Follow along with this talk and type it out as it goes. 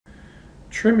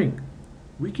trimming.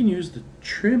 We can use the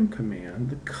trim command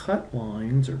to cut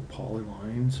lines or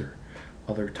polylines or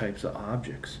other types of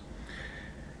objects.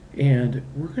 And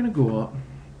we're going to go up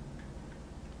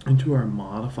into our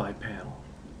modify panel.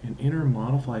 And in our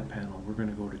modify panel, we're going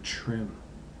to go to trim.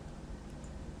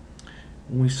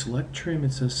 When we select trim,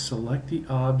 it says select the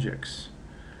objects.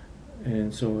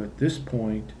 And so at this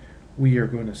point, we are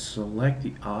going to select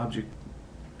the object.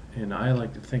 And I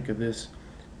like to think of this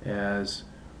as,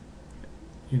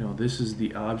 you know, this is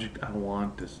the object I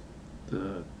want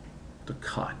to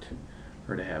cut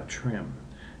or to have trim.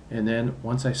 And then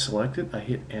once I select it, I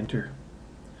hit enter.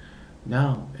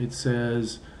 Now it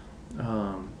says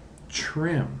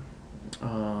trim.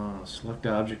 Select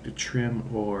object to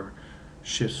trim or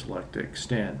shift select to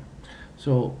extend.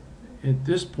 So at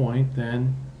this point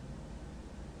then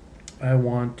I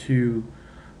want to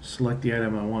select the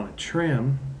item I want to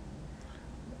trim,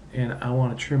 and I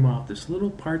want to trim off this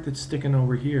little part that's sticking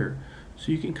over here.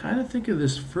 So you can kind of think of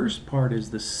this first part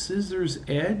as the scissors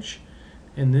edge,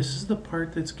 and this is the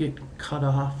part that's getting cut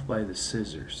off by the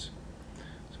scissors.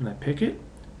 So when I pick it,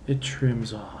 it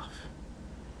trims off.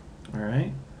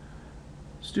 Alright,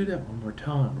 let's do that one more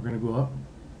time. We're going to go up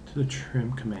to the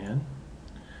trim command.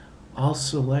 I'll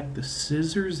select the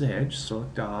scissors edge,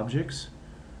 select objects.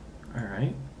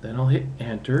 Alright, then I'll hit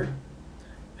enter,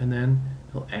 and then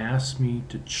it'll ask me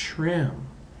to trim.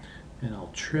 And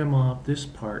I'll trim off this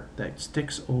part that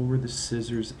sticks over the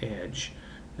scissors edge,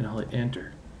 and I'll hit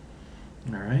enter.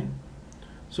 Alright,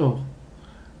 so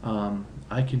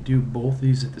I can do both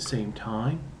these at the same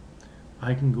time.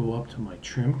 I can go up to my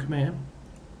trim command.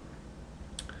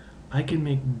 I can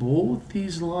make both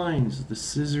these lines the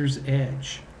scissors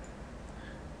edge,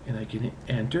 and I can hit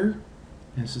enter,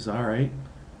 and it says alright,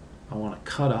 I want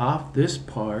to cut off this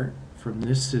part from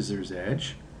this scissors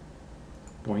edge,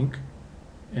 boink,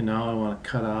 and now I want to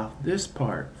cut off this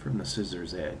part from the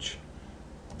scissors edge.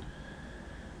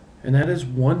 And that is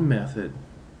one method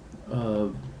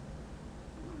of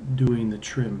doing the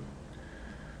trim.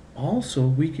 Also,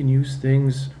 we can use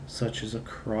things such as a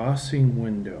crossing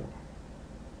window.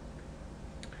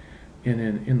 And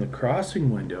in the crossing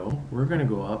window, we're going to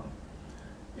go up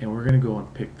and we're going to go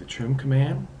and pick the trim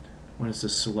command. When it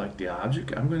says select the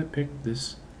object, I'm going to pick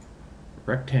this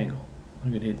rectangle.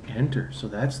 I'm going to hit enter. So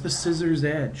that's the scissors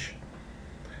edge.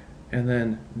 And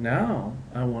then now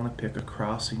I want to pick a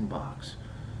crossing box.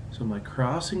 So my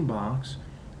crossing box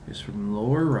is from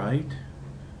lower right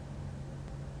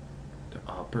to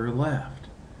upper left.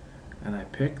 And I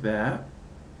pick that.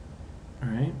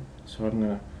 Alright, so I'm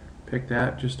going to pick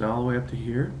that just all the way up to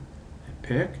here. I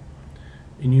pick.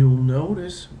 And you'll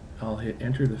notice I'll hit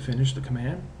enter to finish the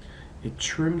command. It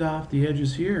trimmed off the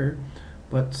edges here,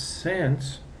 but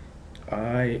since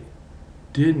I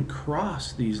didn't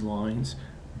cross these lines,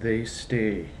 they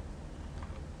stay.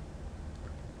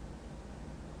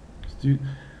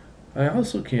 I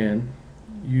also can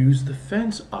use the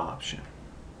fence option.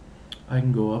 I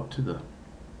can go up to the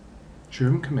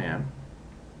trim command.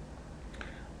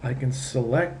 I can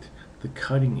select the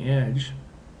cutting edge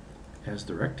as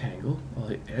the rectangle. I'll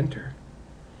hit enter.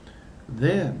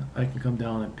 Then I can come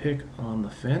down and pick on the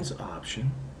fence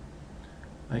option.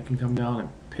 I can come down and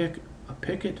pick a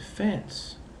picket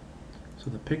fence. So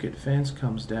the picket fence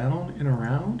comes down and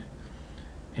around,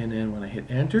 and then when I hit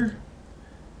enter,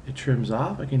 it trims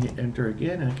off. I can hit enter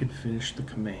again and I can finish the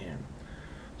command.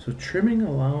 So trimming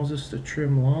allows us to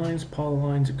trim lines,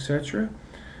 polylines, etc.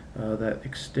 That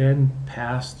extend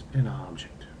past an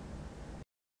object.